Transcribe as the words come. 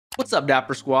What's up,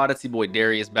 Dapper Squad? It's your boy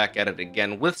Darius back at it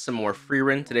again with some more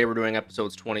Frieren. Today we're doing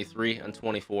episodes 23 and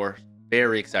 24.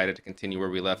 Very excited to continue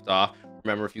where we left off.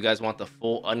 Remember, if you guys want the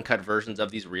full uncut versions of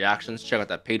these reactions, check out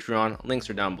that Patreon. Links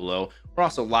are down below. We're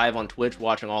also live on Twitch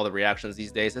watching all the reactions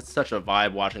these days. It's such a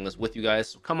vibe watching this with you guys.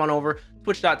 So come on over,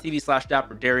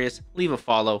 twitch.tv/DapperDarius. Leave a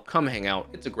follow. Come hang out.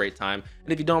 It's a great time.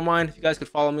 And if you don't mind, if you guys could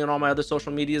follow me on all my other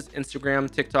social medias, Instagram,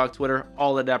 TikTok, Twitter,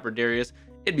 all at DapperDarius,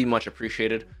 it'd be much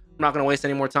appreciated. I'm not going to waste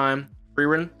any more time.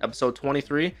 Frieren, episode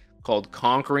 23, called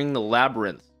Conquering the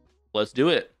Labyrinth. Let's do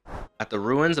it. At the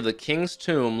ruins of the King's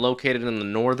Tomb, located in the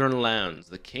northern lands.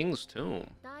 The King's Tomb.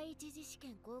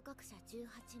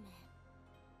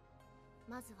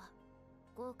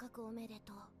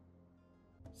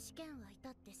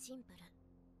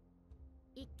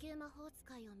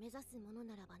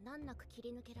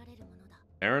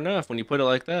 Fair enough when you put it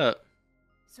like that.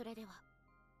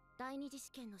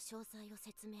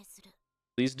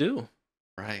 Please do.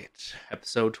 Right.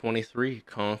 Episode 23,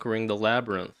 Conquering the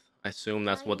Labyrinth. I assume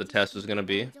that's what the test is going to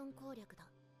be.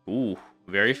 Ooh,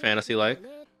 very fantasy-like.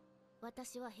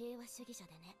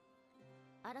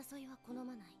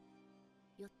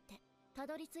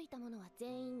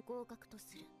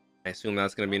 I assume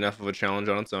that's going to be enough of a challenge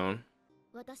on its own.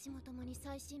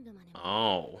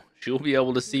 Oh, she'll be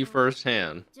able to see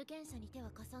firsthand.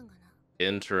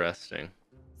 Interesting.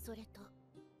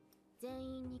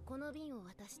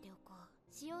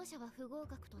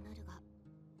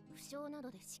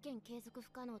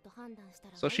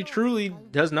 So she truly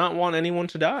does not want anyone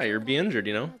to die or be injured,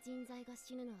 you know?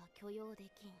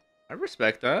 I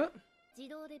respect that.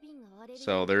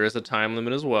 So there is a time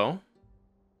limit as well.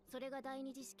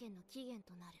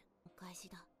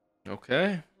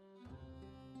 Okay.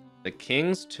 The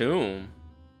King's Tomb.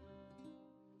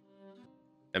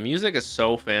 The music is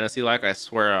so fantasy-like. I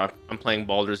swear I'm playing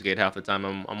Baldur's Gate half the time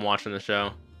I'm watching the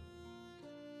show.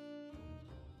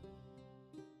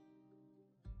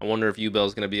 I wonder if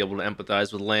Yubel's gonna be able to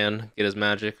empathize with Lan, get his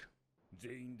magic.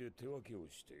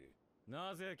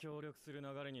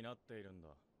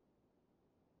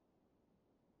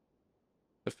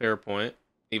 A fair point.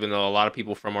 Even though a lot of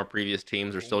people from our previous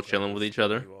teams are still chilling with each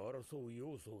other.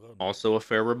 Also a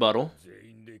fair rebuttal.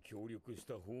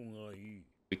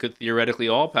 We could theoretically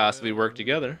all passively work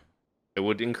together. It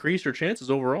would increase your chances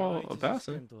overall of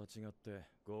passing.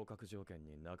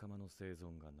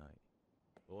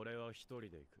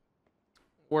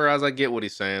 Whereas I get what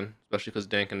he's saying, especially because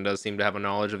Dankin does seem to have a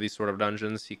knowledge of these sort of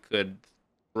dungeons. He could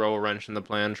throw a wrench in the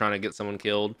plan trying to get someone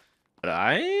killed. But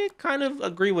I kind of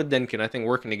agree with Denkin. I think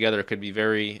working together could be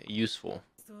very useful.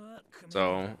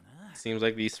 So, seems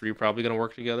like these three are probably going to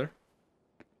work together.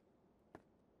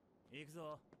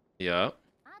 Yeah.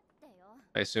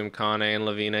 I assume Kane and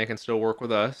Levine can still work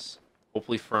with us.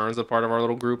 Hopefully Fern's a part of our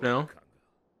little group now.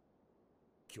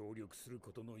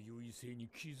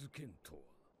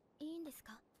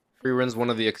 Frieren's one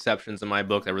of the exceptions in my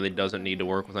book that really doesn't need to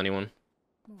work with anyone.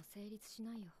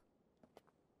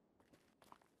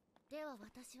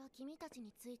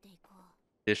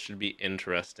 This should be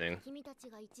interesting.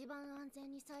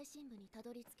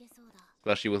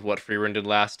 Especially with what Frieren did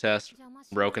last test.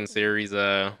 Broken series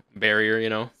barrier, you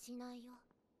know?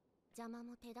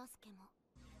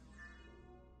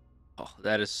 Oh,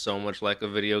 that is so much like a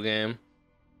video game.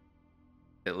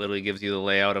 It literally gives you the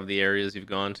layout of the areas you've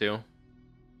gone to.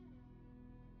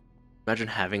 Imagine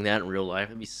having that in real life.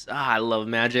 It'd be I love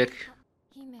magic.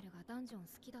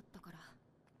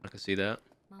 I can see that.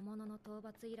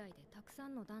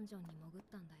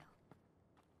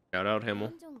 Shout out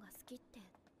Himmel.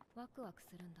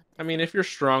 I mean, if you're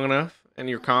strong enough and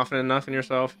you're confident enough in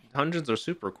yourself, dungeons are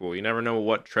super cool. You never know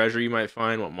what treasure you might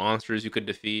find, what monsters you could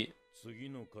defeat.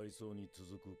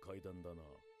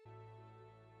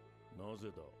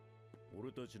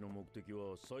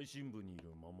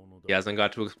 He hasn't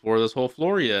got to explore this whole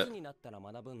floor yet.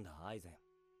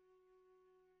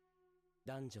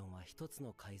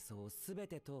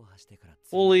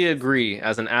 Fully agree,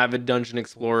 as an avid dungeon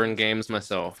explorer in games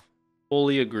myself.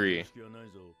 Fully agree.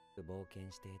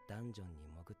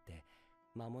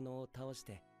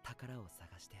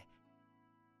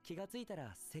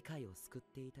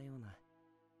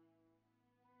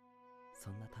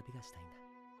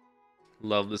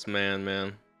 Love this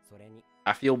man.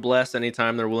 I feel blessed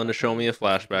anytime they're willing to show me a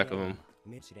flashback of him.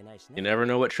 You never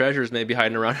know what treasures may be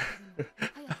hiding around.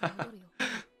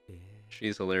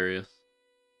 She's hilarious.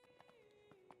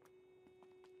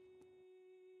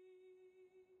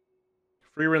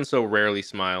 Frieren so rarely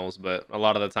smiles, but a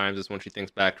lot of the times it's when she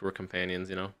thinks back to her companions,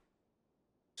 you know?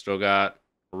 Still got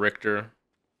Richter,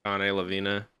 Kane,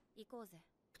 Lavina.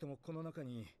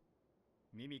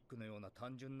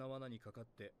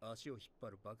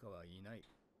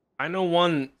 I know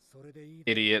one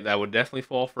idiot that would definitely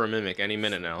fall for a mimic any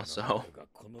minute now, so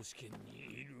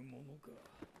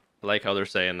I like how they're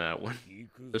saying that when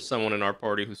there's someone in our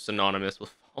party who's synonymous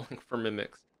with falling for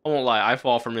mimics. I won't lie, I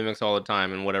fall for mimics all the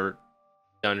time in whatever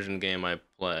dungeon game I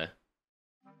play.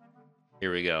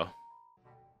 Here we go.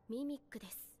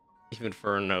 Even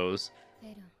Fern knows.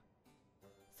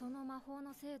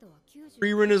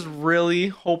 Frieren is really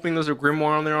hoping there's a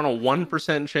grimoire on there on a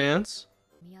 1% chance.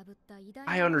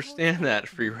 I understand that,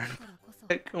 Frieren.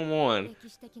 Come on.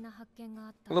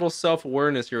 A little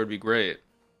self-awareness here would be great.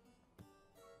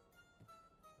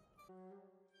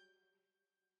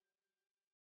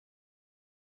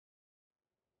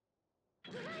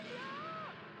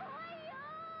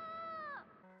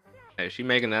 Hey, she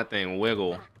making that thing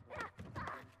wiggle.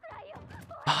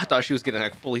 Oh, I thought she was getting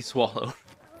like fully swallowed.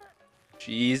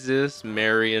 Jesus,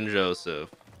 Mary, and Joseph.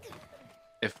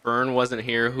 If Fern wasn't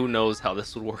here, who knows how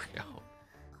this would work out.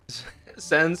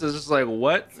 Sense is just like,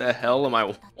 what the hell am I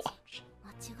watching?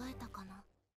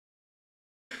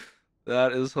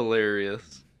 That is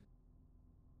hilarious.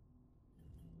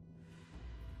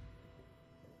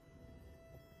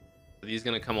 Are these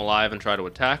gonna come alive and try to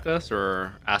attack us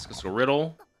or ask us a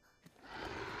riddle?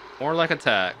 More like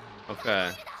attack.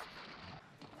 Okay.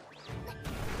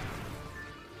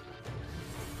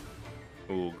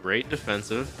 Ooh, great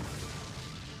defensive.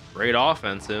 Great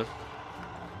offensive.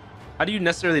 How do you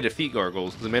necessarily defeat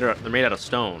gargoyles? Because they're made out of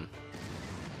stone.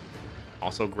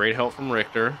 Also, great help from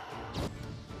Richter.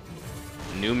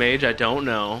 New mage, I don't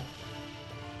know.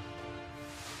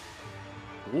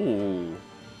 Ooh.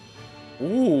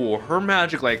 Ooh, her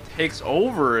magic like takes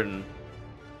over and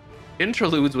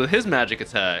interludes with his magic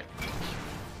attack.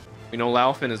 We know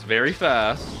Laufin is very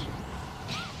fast.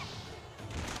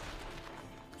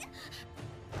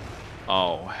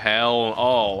 Oh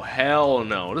hell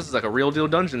no. This is like a real deal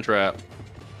dungeon trap.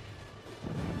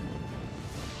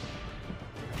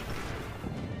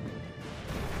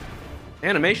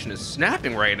 Animation is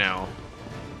snapping right now.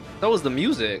 That was the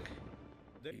music.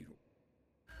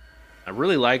 I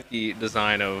really like the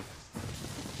design of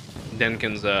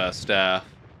Denkin's staff.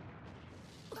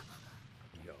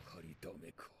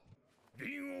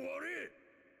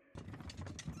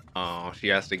 Oh, she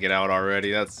has to get out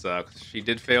already. That sucks. She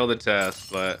did fail the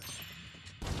test, but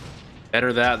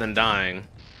better that than dying.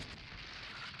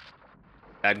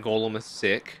 That golem is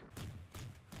sick.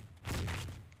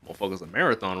 Motherfucker's a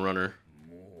marathon runner.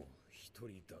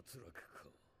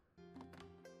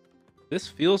 This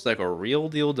feels like a real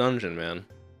deal dungeon, man.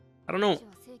 I don't know.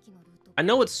 I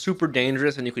know it's super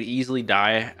dangerous and you could easily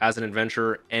die as an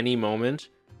adventurer any moment,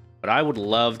 but I would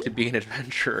love to be an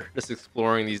adventurer just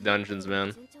exploring these dungeons,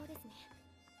 man.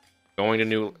 Going to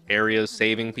new areas,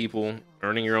 saving people,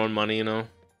 earning your own money, you know.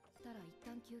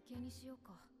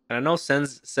 And I know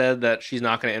Sen's said that she's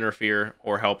not going to interfere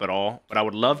or help at all, but I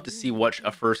would love to see what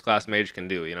a first-class mage can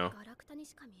do, you know.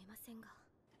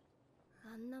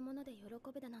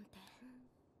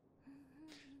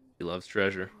 He loves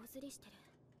treasure.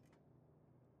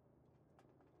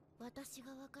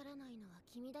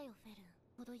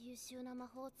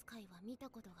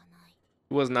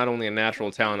 He was not only a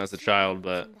natural talent as a child,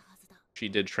 but she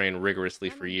did train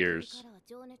rigorously for years.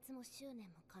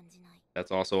 That's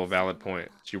also a valid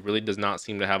point. She really does not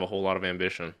seem to have a whole lot of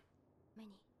ambition.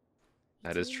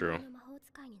 That is true.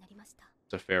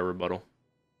 It's a fair rebuttal.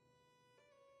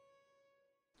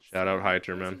 Shout out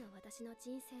Hyter, man.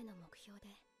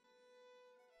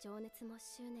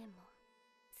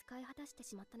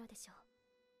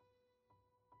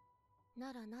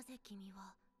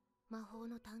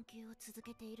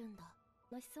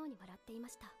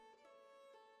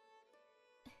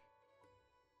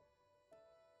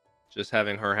 Just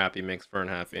having her happy makes Fern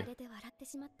happy.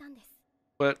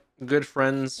 But good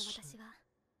friends,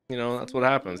 you know, that's what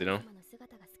happens, you know.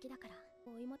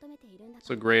 It's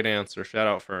a great answer. Shout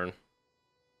out Fern.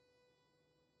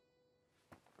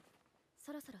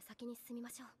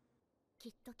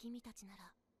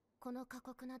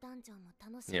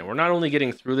 Yeah, we're not only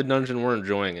getting through the dungeon, we're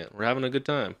enjoying it. We're having a good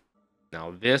time.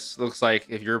 Now, this looks like,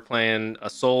 if you're playing a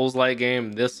Souls-like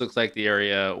game, this looks like the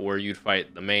area where you'd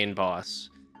fight the main boss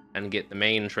and get the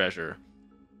main treasure.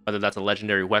 Whether that's a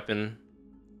legendary weapon.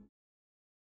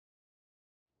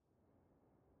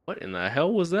 What in the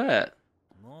hell was that?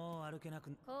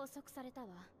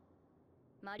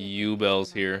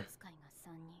 Yubel's here.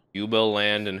 Yubel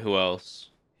land and who else?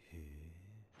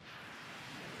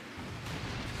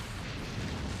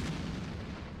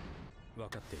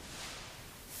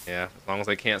 Yeah, as long as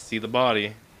I can't see the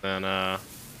body, then they're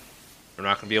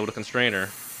not gonna be able to constrain her.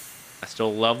 I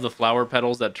still love the flower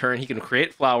petals that turn. He can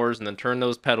create flowers and then turn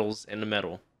those petals into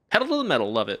metal. Pedal to the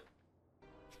metal, love it.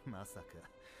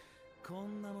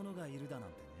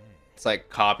 It's like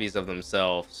copies of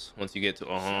themselves once you get to...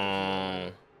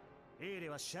 Oh.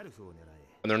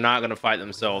 And they're not going to fight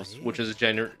themselves, which is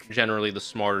generally the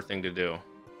smarter thing to do.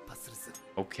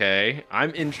 Okay,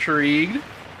 I'm intrigued.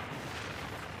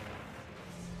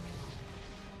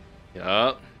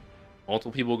 Yup.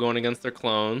 Multiple people going against their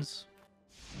clones.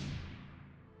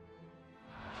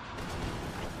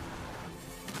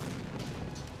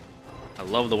 I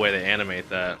love the way they animate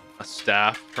that. A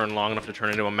staff turned long enough to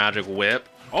turn into a magic whip.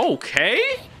 Okay.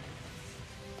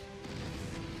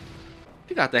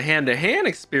 You got the hand-to-hand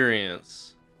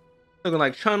experience. Looking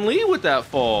like Chun-Li with that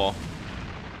fall.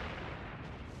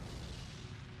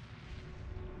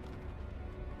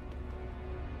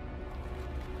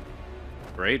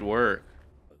 Great work.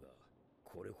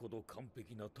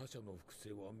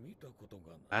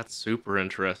 That's super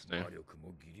interesting.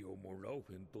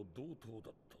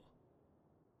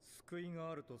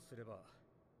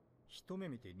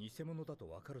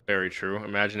 Very true.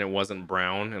 Imagine it wasn't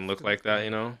brown and looked like that, you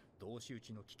know?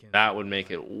 That would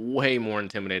make it way more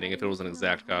intimidating if it was an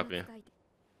exact copy.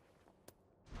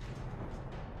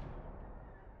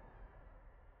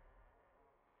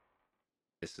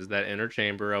 This is that inner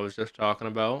chamber I was just talking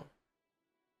about.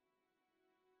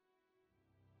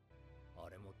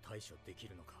 Is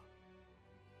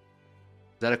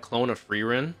that a clone of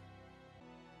Frieren?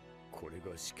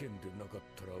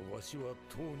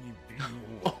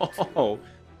 Oh,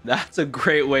 that's a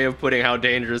great way of putting how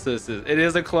dangerous this is. It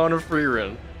is a clone of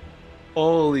Frieren.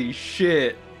 Holy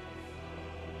shit.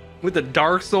 With the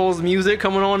Dark Souls music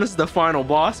coming on, this is the final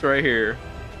boss right here.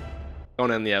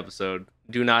 Don't end the episode.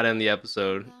 Do not end the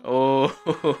episode.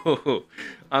 Oh,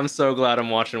 I'm so glad I'm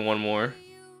watching one more.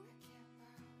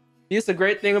 It's a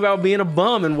great thing about being a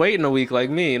bum and waiting a week like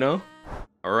me, you know?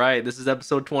 All right, this is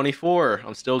episode 24.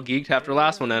 I'm still geeked after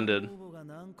last one ended.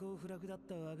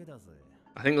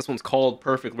 I think this one's called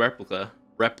Perfect Replica.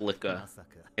 Replica.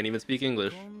 Can't even speak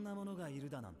English.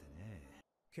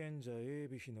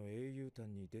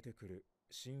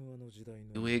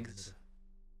 Newig's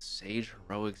Sage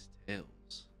Heroics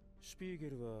Tales.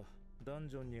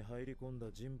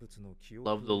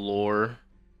 Love the lore.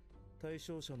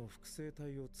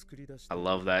 I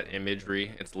love that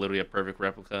imagery. It's literally a perfect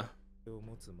replica.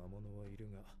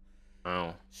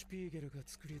 Oh.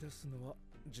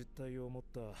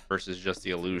 Versus just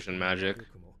the illusion magic.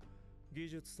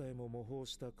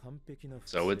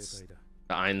 So it's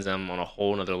the Einzem on a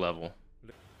whole nother level.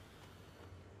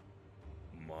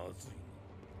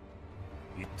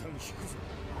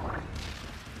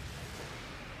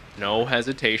 No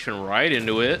hesitation, right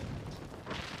into it.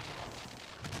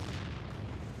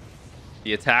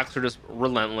 The attacks are just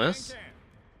relentless.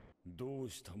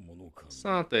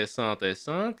 Sante, sante,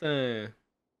 sante.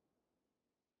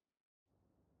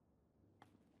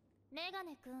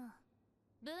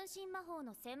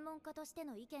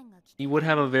 He would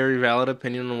have a very valid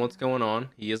opinion on what's going on.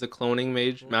 He is a cloning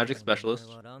magic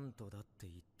specialist.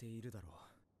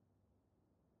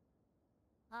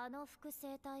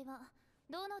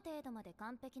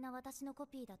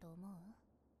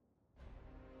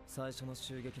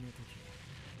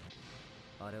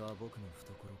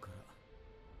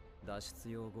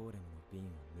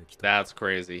 That's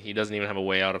crazy. He doesn't even have a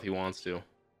way out if he wants to.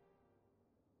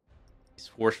 He's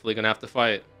forcefully gonna have to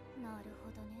fight.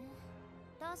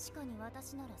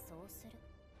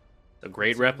 A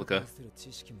great replica.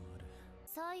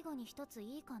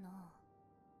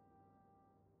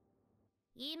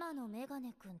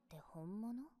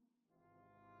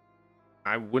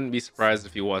 I wouldn't be surprised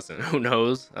if he wasn't. Who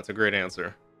knows? That's a great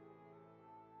answer.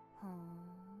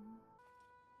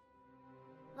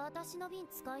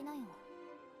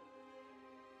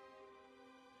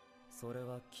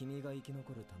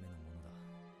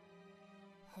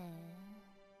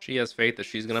 She has faith that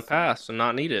she's gonna pass and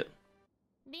not need it.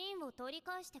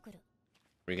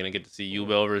 We're gonna get to see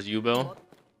Yubel versus Yubel.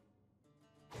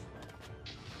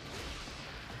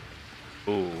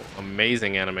 Ooh,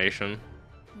 amazing animation.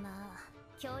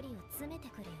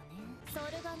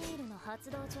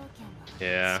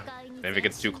 Yeah, if it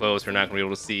gets too close, you're not gonna be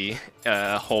able to see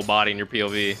whole body in your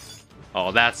POV.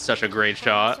 Oh, that's such a great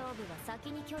shot.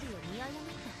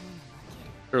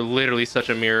 They're literally such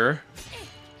a mirror.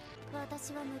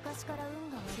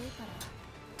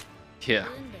 Yeah,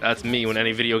 that's me when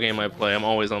any video game I play. I'm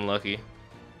always unlucky.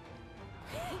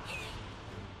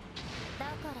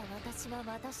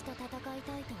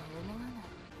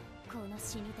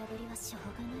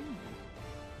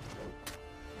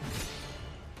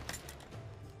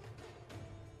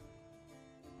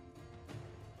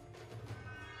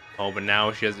 Oh, but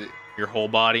now she has your whole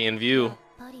body in view.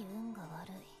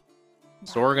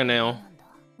 Sorganale.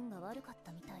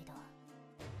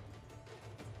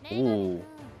 Ooh.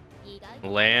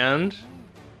 Land.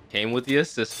 Came with the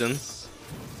assistance.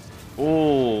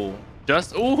 Ooh.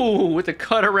 Just, ooh, with the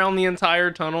cut around the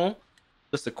entire tunnel.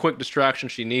 Just a quick distraction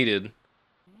she needed.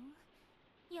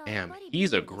 Damn,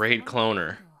 he's a great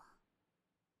cloner.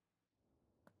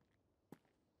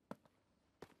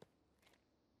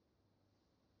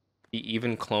 He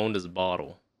even cloned his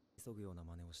bottle.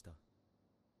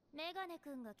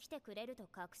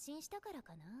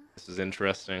 This is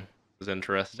interesting. This is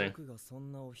interesting.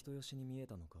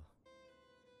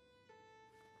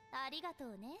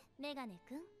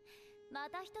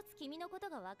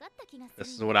 This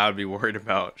is what I would be worried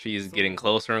about. She's getting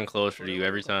closer and closer to you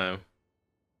every time.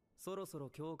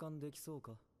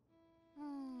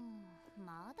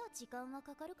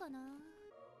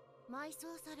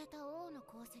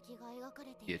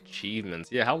 The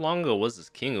achievements. Yeah, how long ago was this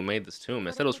king who made this tomb?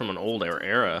 I said it was from an old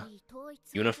era.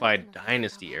 Unified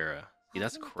Dynasty era. See,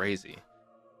 that's crazy.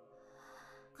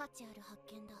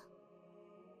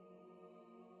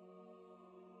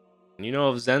 And you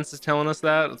know, if Zens is telling us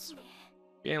that,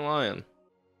 he ain't lying.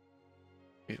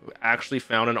 We actually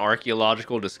found an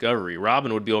archaeological discovery.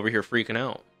 Robin would be over here freaking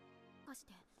out.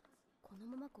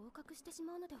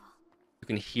 You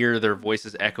can hear their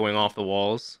voices echoing off the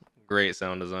walls. Great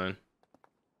sound design.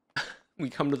 We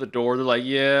come to the door, they're like,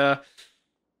 yeah,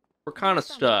 we're kind of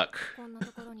stuck. I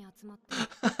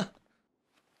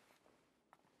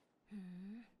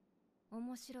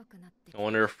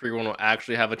wonder if Frieren will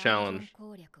actually have a challenge.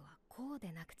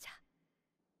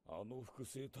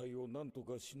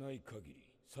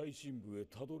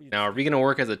 Now, are we going to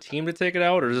work as a team to take it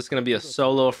out, or is this going to be a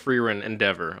solo Frieren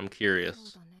endeavor? I'm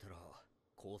curious.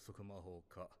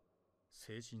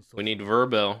 We need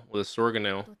Verbal with a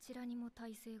Sorganale.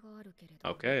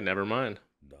 Okay, never mind.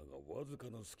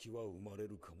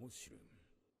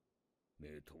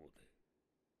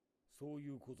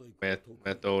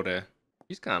 Methode.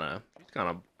 She's kind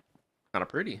of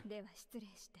pretty.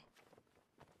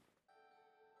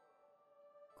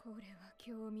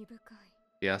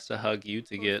 He has to hug you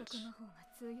to get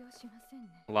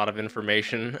a lot of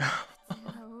information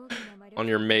on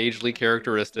your magely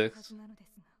characteristics.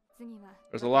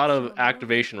 There's a lot of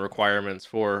activation requirements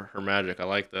for her magic. I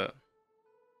like that.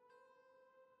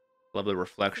 Love the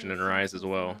reflection in her eyes as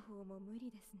well.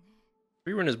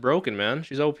 Frieren is broken, man.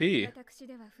 She's OP.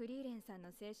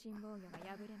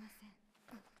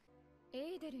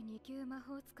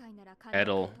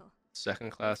 Edel,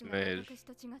 second class mage.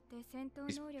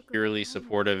 He's purely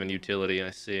supportive and utility, I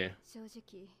see.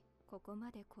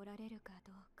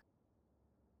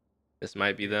 This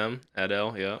might be them.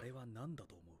 Edel, yeah.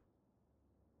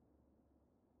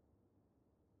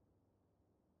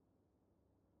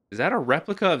 Is that a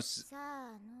replica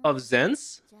of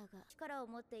Zens?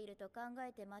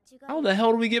 How the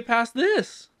hell do we get past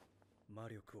this?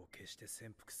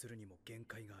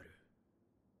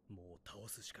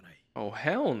 Oh,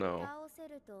 hell no.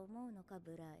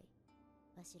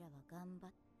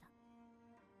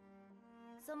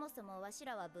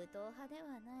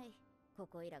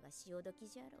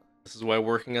 This is why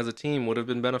working as a team would have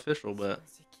been beneficial, but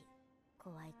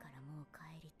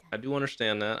I do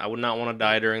understand that. I would not want to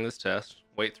die during this test.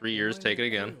 Wait 3 years, take it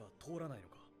again.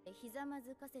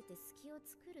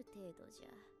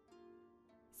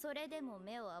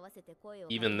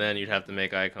 Even then, you'd have to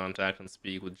make eye contact and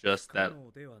speak with just that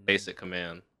basic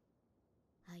command.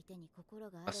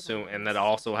 Assume, and that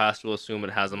also has to assume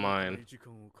it has a mind.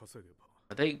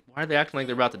 Why are they acting like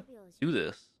they're about to do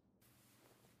this?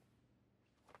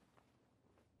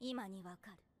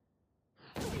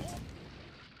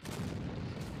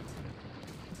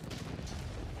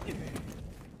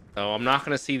 So I'm not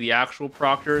going to see the actual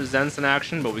Proctor Zens in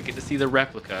action, but we get to see the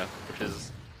replica, which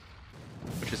is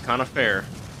kind of fair.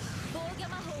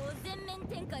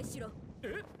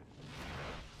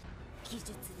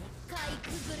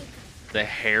 The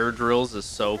hair drills is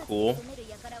so cool.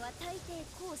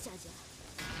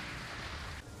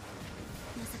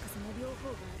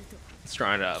 It's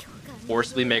trying to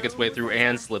forcibly make its way through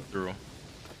and slip through.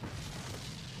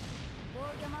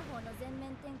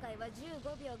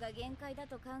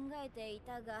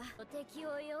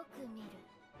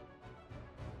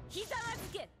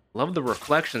 Love the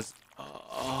reflections.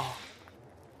 Oh.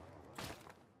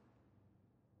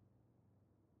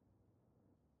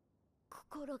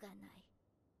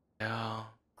 Yeah.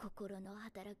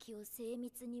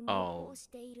 Oh.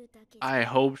 I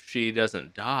hope she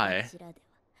doesn't die.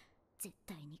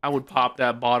 I would pop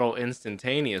that bottle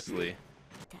instantaneously.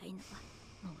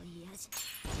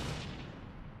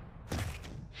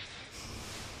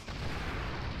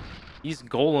 These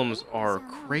golems are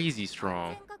crazy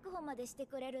strong.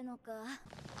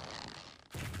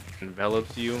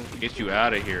 Envelops you, get you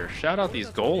out of here. Shout out these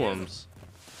golems.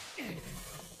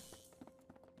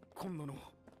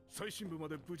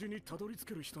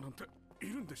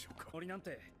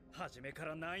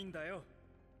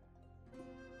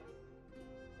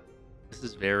 This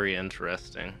is very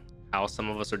interesting. How some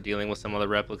of us are dealing with some of the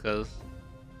replicas.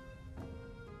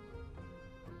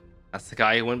 That's the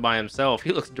guy who went by himself.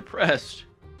 He looks depressed.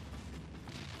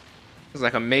 It's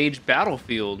like a mage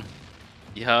battlefield.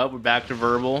 Yup, we're back to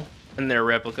verbal and their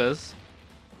replicas.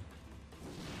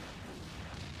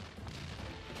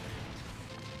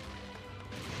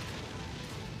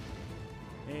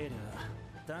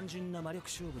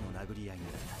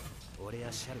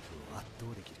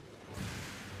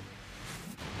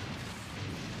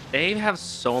 They have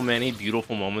so many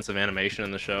beautiful moments of animation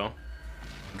in the show.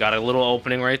 Got a little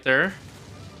opening right there.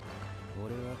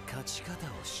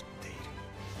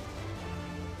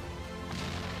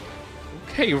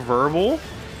 Okay, verbal.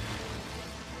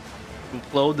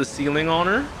 Implode the ceiling on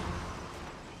her.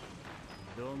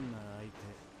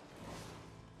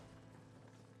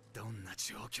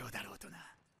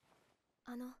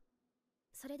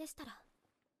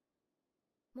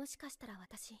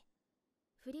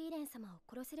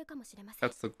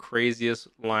 That's the craziest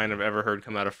line I've ever heard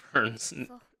come out of Fern's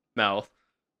mouth.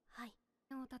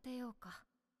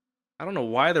 I don't know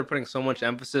why they're putting so much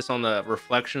emphasis on the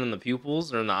reflection in the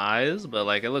pupils or in the eyes, but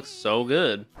like it looks so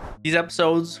good. These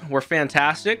episodes were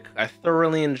fantastic. I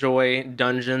thoroughly enjoy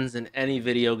dungeons in any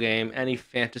video game, any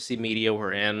fantasy media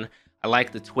we're in. I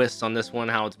like the twists on this one,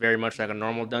 how it's very much like a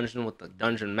normal dungeon with the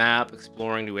dungeon map,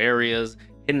 exploring new areas,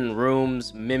 hidden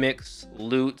rooms, mimics,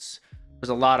 loots. There's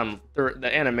a lot of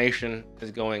the animation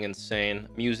is going insane.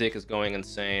 Music is going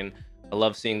insane. I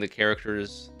love seeing the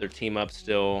characters, their team up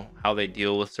still, how they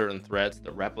deal with certain threats.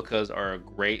 The replicas are a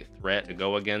great threat to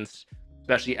go against,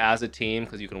 especially as a team,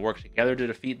 because you can work together to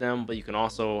defeat them, but you can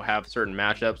also have certain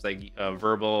matchups like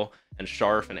Verbal and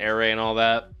Sharf and Array and all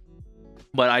that.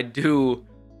 But I do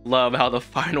love how the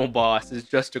final boss is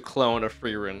just a clone of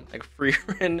Frieren. Like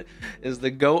Frieren is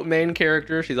the GOAT main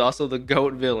character. She's also the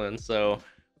GOAT villain. So,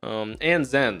 and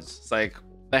Zen's. It's like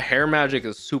the hair magic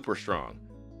is super strong.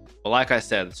 But like I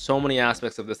said, so many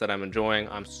aspects of this that I'm enjoying.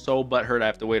 I'm so butthurt I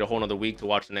have to wait a whole nother week to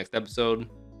watch the next episode.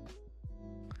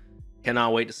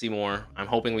 Cannot wait to see more. I'm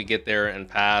hoping we get there and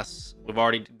pass. We've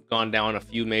already gone down a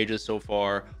few mages so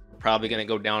far. We're probably going to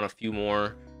go down a few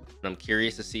more. And I'm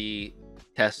curious to see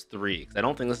test 3, because I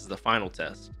don't think this is the final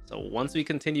test. So once we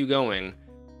continue going,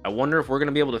 I wonder if we're going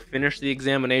to be able to finish the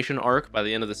examination arc by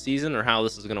the end of the season, or how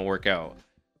this is going to work out.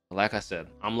 But like I said,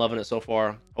 I'm loving it so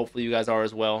far. Hopefully you guys are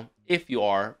as well. If you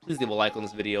are, please leave a like on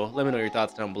this video. Let me know your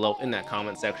thoughts down below in that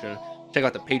comment section. Check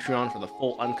out the Patreon for the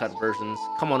full uncut versions.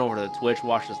 Come on over to the Twitch,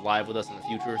 watch this live with us in the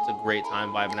future. It's a great time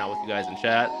vibing out with you guys in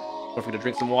chat. Don't forget to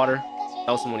drink some water,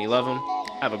 tell someone you love them.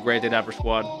 Have a great day, Dapper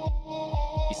Squad.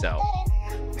 Peace out.